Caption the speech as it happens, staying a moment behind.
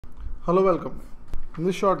Hello, welcome. In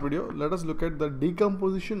this short video, let us look at the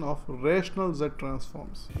decomposition of rational Z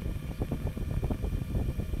transforms.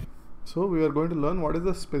 So we are going to learn what is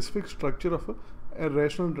the specific structure of a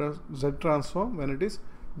rational Z transform when it is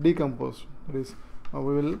decomposed. That is,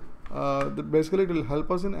 basically it will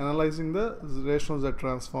help us in analyzing the rational Z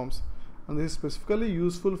transforms, and this is specifically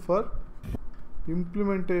useful for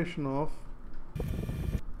implementation of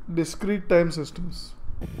discrete time systems.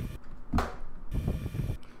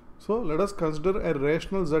 So let us consider a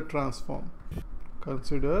rational Z transform.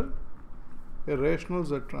 Consider a rational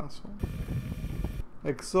Z transform.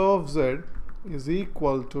 X of Z is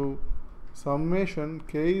equal to summation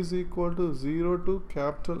k is equal to 0 to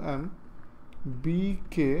capital M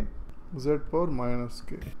bk z power minus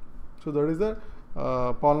k. So that is the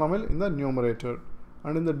polynomial in the numerator,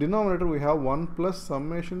 and in the denominator we have 1 plus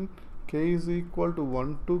summation k is equal to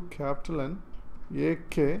 1 to capital N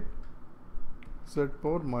ak z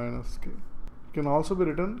power minus k. It can also be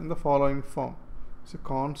written in the following form. It's a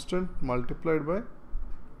constant multiplied by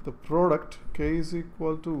the product k is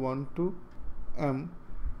equal to 1 to m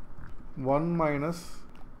 1 minus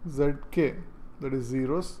zk, that is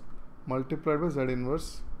zeros, multiplied by z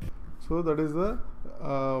inverse. So that is the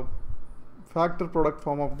factor product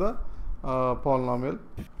form of the polynomial.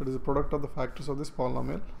 That is the product of the factors of this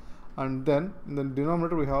polynomial. And then in the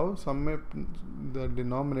denominator we have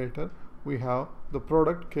we have the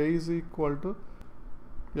product k is equal to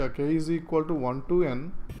 1 to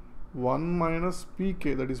n 1 minus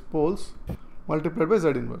pk, that is poles, multiplied by z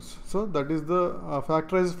inverse. So that is the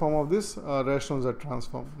factorized form of this rational Z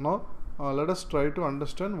transform. Now let us try to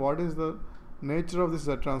understand what is the nature of this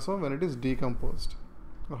Z transform when it is decomposed.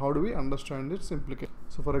 So how do we understand its implication?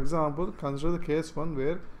 So for example, consider the case 1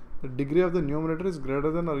 where the degree of the numerator is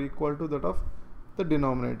greater than or equal to that of the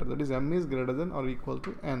denominator, that is m is greater than or equal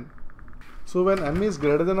to n. So when m is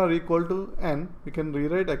greater than or equal to n, we can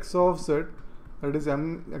rewrite x of z, that is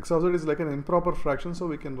x of z is like an improper fraction, so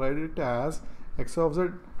we can write it as x of z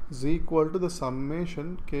is equal to the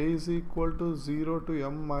summation k is equal to 0 to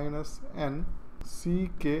m minus n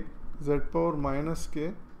ck z power minus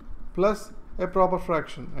k plus a proper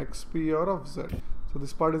fraction xpr of z. So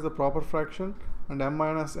this part is the proper fraction, and m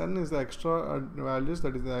minus n is the extra values,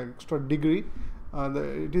 that is the extra degree.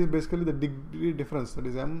 It is basically the degree difference, that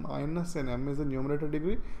is m minus n. M is the numerator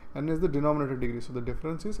degree, n is the denominator degree, so the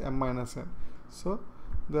difference is m minus n. So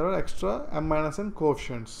there are extra m minus n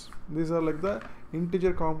coefficients. These are like the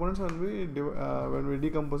integer components when we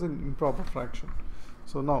decompose an improper fraction.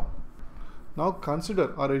 So now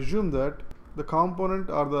consider or assume that the component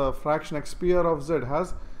or the fraction xpr of z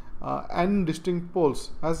has n distinct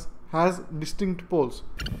poles, has distinct poles.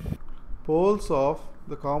 Poles of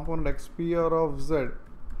the component xpr of z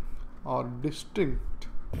are distinct,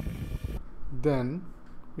 then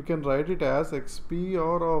we can write it as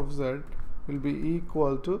xpr of z will be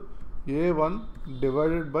equal to a1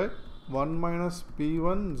 divided by 1 minus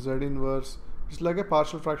p1 z inverse. It's like a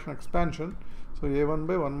partial fraction expansion. So a1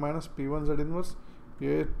 by 1 minus p1 z inverse,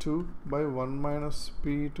 a2 by 1 minus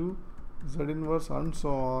p2 z inverse, and so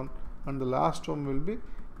on, and the last one will be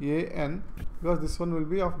an, because this one will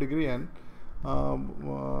be of degree n.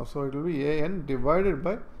 So it will be an divided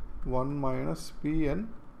by 1 minus pn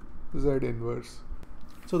z inverse.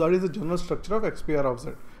 So that is the general structure of xpr of z.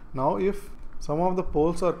 Now if some of the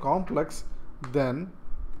poles are complex, then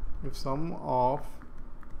if sum of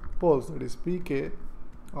poles, that is pk,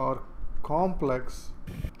 are complex,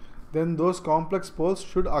 then those complex poles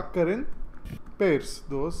should occur in pairs.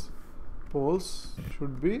 Those poles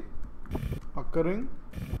should be occurring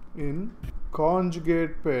in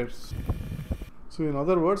conjugate pairs. So in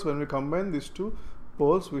other words, when we combine these two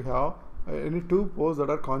poles, we have any two poles that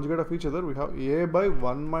are conjugate of each other, we have a by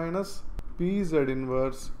 1 minus p z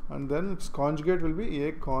inverse, and then its conjugate will be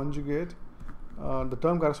a conjugate. The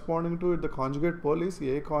term corresponding to the conjugate pole is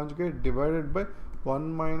a conjugate divided by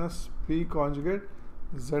 1 minus p conjugate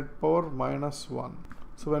z power minus 1.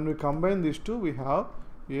 So when we combine these two, we have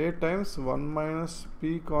a times 1 minus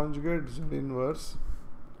p conjugate z inverse,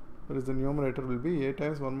 that is the numerator will be a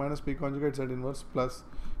times 1 minus p conjugate z inverse plus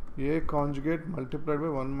a conjugate multiplied by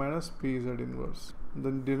 1 minus p z inverse.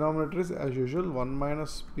 Then denominator is as usual 1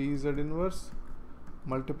 minus p z inverse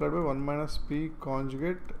multiplied by 1 minus p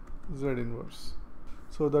conjugate z inverse.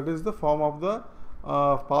 So that is the form of the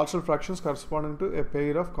partial fractions corresponding to a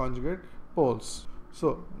pair of conjugate poles.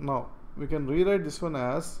 So now we can rewrite this one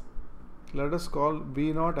as, let us call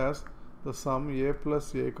b naught as the sum a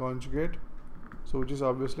plus a conjugate, so which is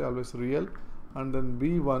obviously always real, and then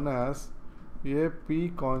b1 as a p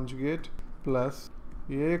conjugate plus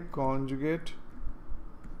a conjugate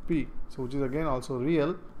p, so which is again also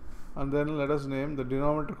real, and then let us name the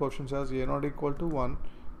denominator coefficients as a naught equal to 1,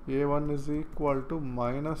 a1 is equal to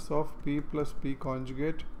minus of p plus p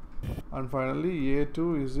conjugate, and finally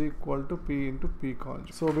a2 is equal to p into p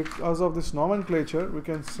conjugate. So because of this nomenclature, we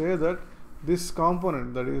can say that this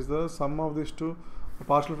component, that is the sum of these two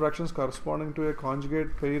partial fractions corresponding to a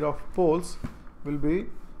conjugate pair of poles, will be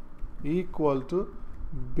equal to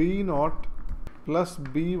b naught plus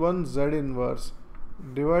b1 z inverse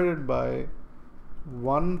divided by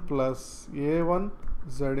 1 plus a1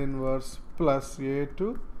 z inverse plus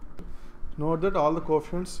a2. Note that all the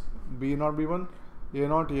coefficients b naught b1, a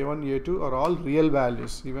naught a1 a2 are all real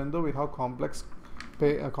values. Even though we have complex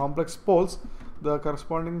poles, the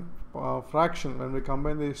corresponding fraction, when we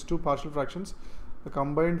combine these two partial fractions, the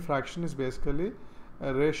combined fraction is basically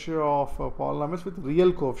a ratio of polynomials with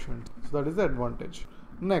real coefficients. So that is the advantage.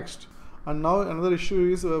 Next, and now another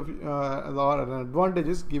issue is an advantage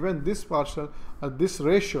is given this partial this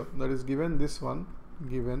ratio, that is given this one,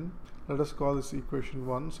 given, let us call this equation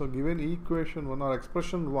 1. So given equation 1 or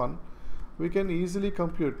expression 1, we can easily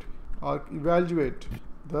compute or evaluate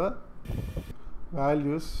the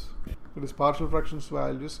values, that is partial fractions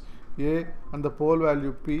values a and the pole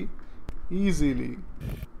value p easily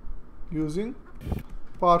using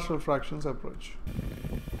partial fractions approach.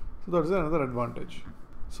 So that is another advantage.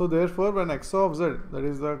 So therefore, when x of z, that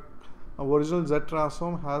is the original z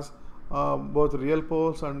transform, has both real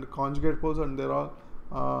poles and conjugate poles, and there are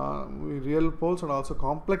real poles and also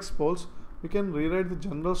complex poles, we can rewrite the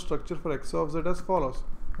general structure for x of z as follows: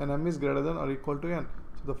 when m is greater than or equal to n.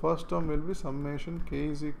 So the first term will be summation k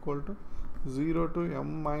is equal to 0 to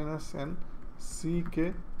m minus n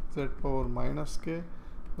ck z power minus k.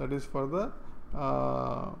 That is for the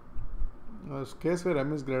case where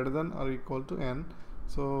m is greater than or equal to n.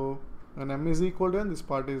 So when m is equal to n, this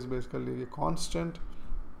part is basically a constant,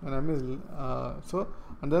 and m is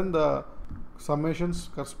and then the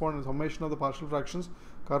summations correspond, summation of the partial fractions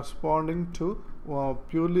corresponding to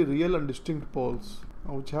purely real and distinct poles,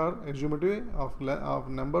 which are assumed to be of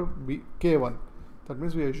number k1. That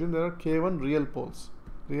means we assume there are k1 real poles,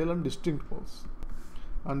 real and distinct poles.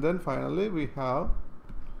 And then finally we have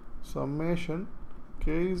summation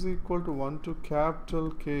k is equal to 1 to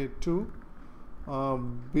capital K2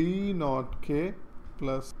 b naught k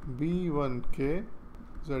plus b1 k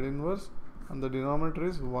z inverse, and the denominator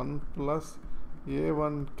is 1 plus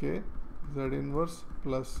a1 k z inverse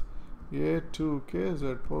plus a2 k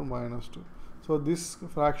z power minus 2. So this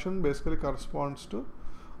fraction basically corresponds to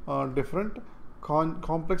different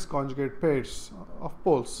complex conjugate pairs of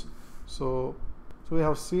poles. So we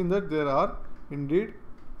have seen that there are indeed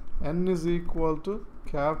n is equal to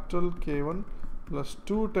capital K1 plus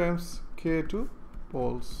 2 times K2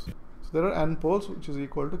 poles. So there are n poles, which is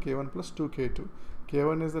equal to K1 plus 2 K2.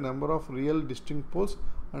 K1 is the number of real distinct poles,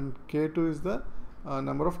 and K2 is the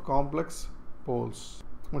number of complex poles.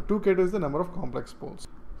 2K2 is the number of complex poles.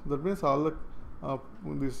 So that means all the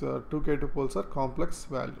these 2K2 poles are complex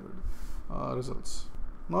valued results.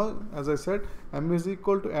 Now, as I said, m is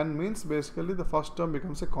equal to n means basically the first term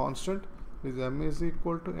becomes a constant. Is m is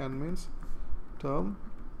equal to n means term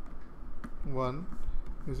 1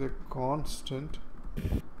 is a constant,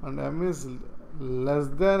 and m is less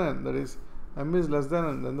than n, that is m is less than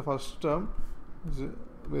n, then the first term is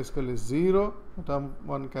basically 0. Term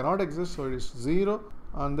 1 cannot exist, so it is 0.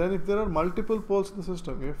 And then if there are multiple poles in the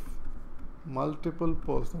system, if multiple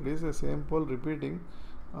poles, that is the same pole repeating,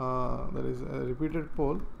 that is a repeated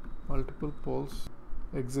pole, multiple poles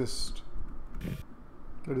exist,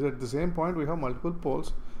 that is at the same point we have multiple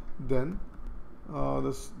poles, then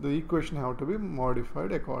the equation have to be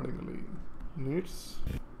modified accordingly, needs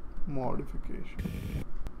modification.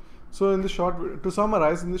 So in the short, to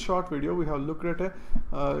summarize, in this short video we have looked at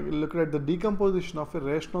the decomposition of a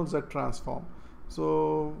rational Z transform.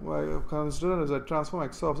 So I consider a Z transform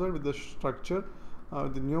X of Z with the structure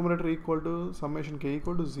the numerator equal to summation k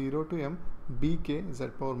equal to 0 to m bk z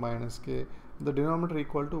power minus k, the denominator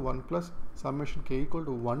equal to 1 plus summation k equal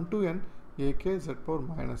to 1 to n ak z power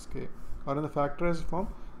minus k, or in the factorized form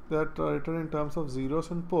that are written in terms of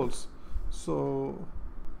zeros and poles. So,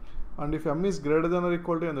 and if m is greater than or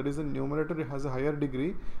equal to n, that is the numerator has a higher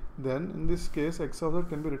degree, then in this case x of z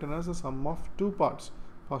can be written as the sum of two parts.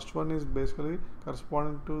 First one is basically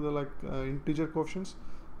corresponding to the integer coefficients,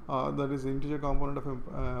 that is the integer component of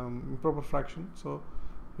improper fraction. So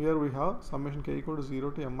here we have summation k equal to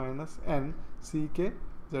 0 to m minus n ck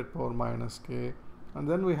z power minus k, and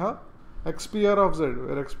then we have xpr of z,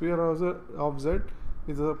 where xpr of z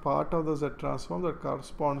is a part of the z transform that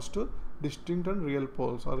corresponds to distinct and real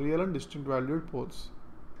poles, or real and distinct valued poles,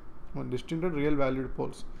 distinct and real valued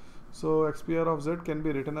poles. So XPR of Z can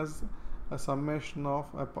be written as a summation of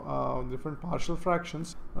different partial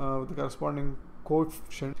fractions with the corresponding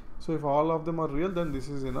coefficient. So if all of them are real, then this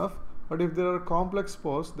is enough. But if there are complex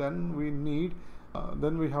poles, then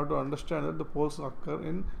we have to understand that the poles occur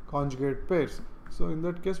in conjugate pairs. So in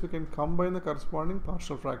that case, we can combine the corresponding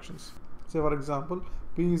partial fractions. Say for example,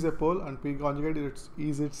 P is a pole and P conjugate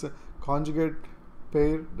is its conjugate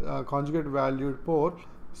pair, conjugate valued pole.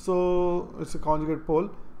 So it's a conjugate pole.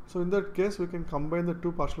 So in that case, we can combine the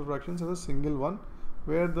two partial fractions as a single one,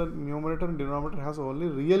 where the numerator and denominator has only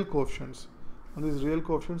real coefficients. And these real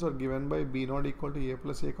coefficients are given by B naught equal to A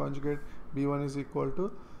plus A conjugate, B1 is equal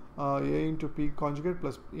to A into P conjugate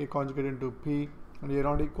plus A conjugate into P, and A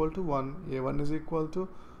naught equal to 1. A1 is equal to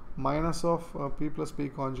minus of P plus P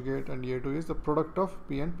conjugate, and A2 is the product of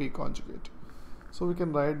P and P conjugate. So we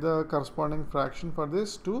can write the corresponding fraction for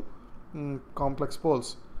these two complex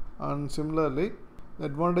poles. And similarly, the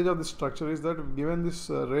advantage of this structure is that given this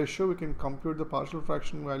ratio, we can compute the partial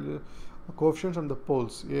fraction value coefficients on the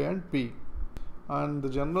poles A and P. And the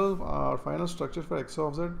general final structure for X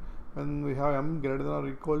of Z, when we have m greater than or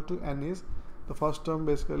equal to n, is the first term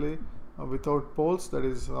basically without poles, that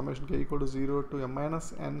is summation k equal to 0 to m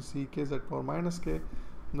minus n ck z power minus k.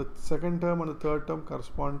 And the second term and the third term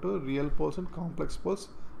correspond to real poles and complex poles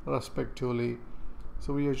respectively.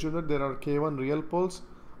 So we assume that there are k1 real poles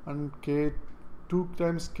and k2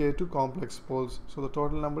 times k2 complex poles. So the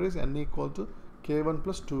total number is n equal to k1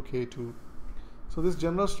 plus 2k2. So this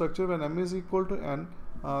general structure, when m is equal to n,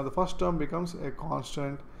 the first term becomes a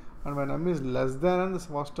constant, and when m is less than n, the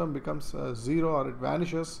first term becomes 0 or it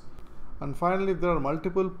vanishes. And finally, if there are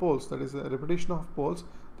multiple poles, that is a repetition of poles,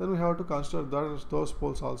 then we have to consider those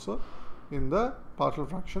poles also in the partial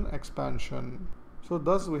fraction expansion. So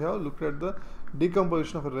thus we have looked at the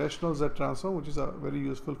decomposition of a rational Z transform, which is very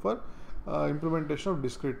useful for implementation of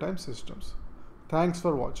discrete time systems. Thanks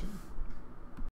for watching.